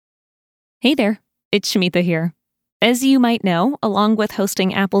Hey there, it's Shamitha here. As you might know, along with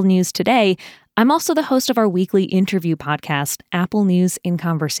hosting Apple News Today, I'm also the host of our weekly interview podcast, Apple News in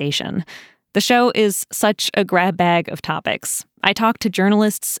Conversation. The show is such a grab bag of topics. I talk to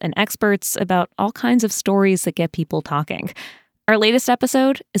journalists and experts about all kinds of stories that get people talking. Our latest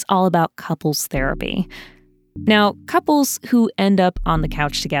episode is all about couples therapy. Now, couples who end up on the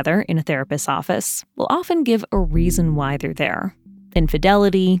couch together in a therapist's office will often give a reason why they're there.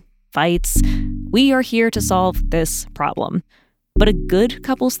 Infidelity, fights. We are here to solve this problem. But a good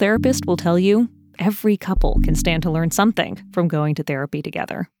couples therapist will tell you every couple can stand to learn something from going to therapy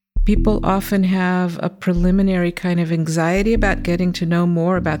together. People often have a preliminary kind of anxiety about getting to know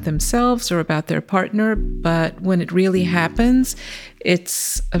more about themselves or about their partner, but when it really happens,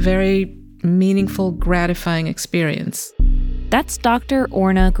 it's a very meaningful, gratifying experience. That's Dr.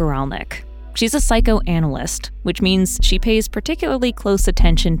 Orna Guralnick. She's a psychoanalyst, which means she pays particularly close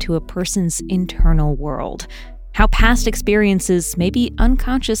attention to a person's internal world, how past experiences may be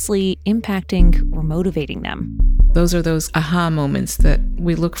unconsciously impacting or motivating them. Those are those aha moments that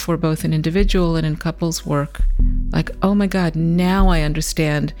we look for both in individual and in couples work. Like, oh my God, now I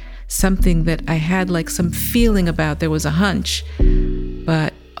understand something that I had like some feeling about. There was a hunch,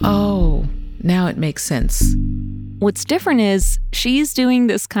 but oh, now it makes sense. What's different is she's doing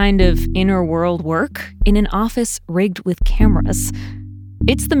this kind of inner world work in an office rigged with cameras.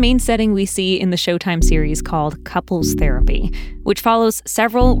 It's the main setting we see in the Showtime series called Couples Therapy, which follows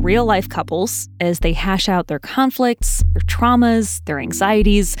several real-life couples as they hash out their conflicts, their traumas, their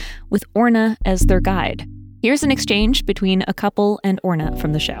anxieties, with Orna as their guide. Here's an exchange between a couple and Orna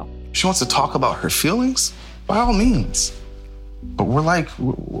from the show. She wants to talk about her feelings, by all means. But we're like,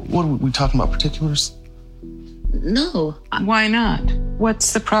 what are we talking about, particulars? No. Why not?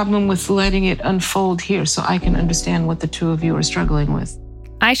 What's the problem with letting it unfold here so I can understand what the two of you are struggling with?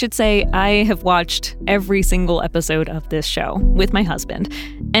 I should say I have watched every single episode of this show with my husband.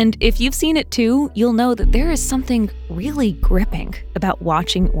 And if you've seen it too, you'll know that there is something really gripping about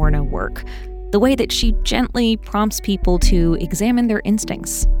watching Orna work. The way that she gently prompts people to examine their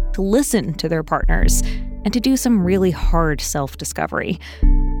instincts, to listen to their partners, and to do some really hard self-discovery.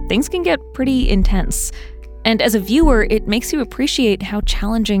 Things can get pretty intense. And as a viewer, it makes you appreciate how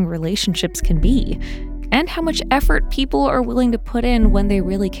challenging relationships can be, and how much effort people are willing to put in when they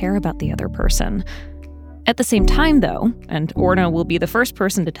really care about the other person. At the same time, though, and Orna will be the first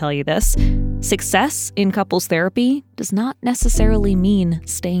person to tell you this, success in couples therapy does not necessarily mean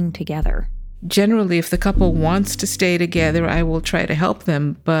staying together. Generally, if the couple wants to stay together, I will try to help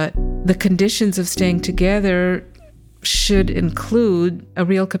them, but the conditions of staying together should include a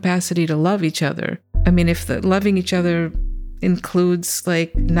real capacity to love each other. I mean, if the loving each other includes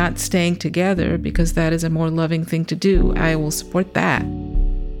like not staying together because that is a more loving thing to do, I will support that.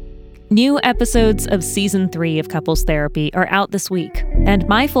 New episodes of Season 3 of Couples Therapy are out this week, and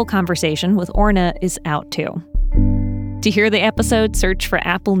my full conversation with Orna is out too. To hear the episode, search for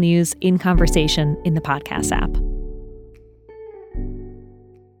Apple News in Conversation in the podcast app.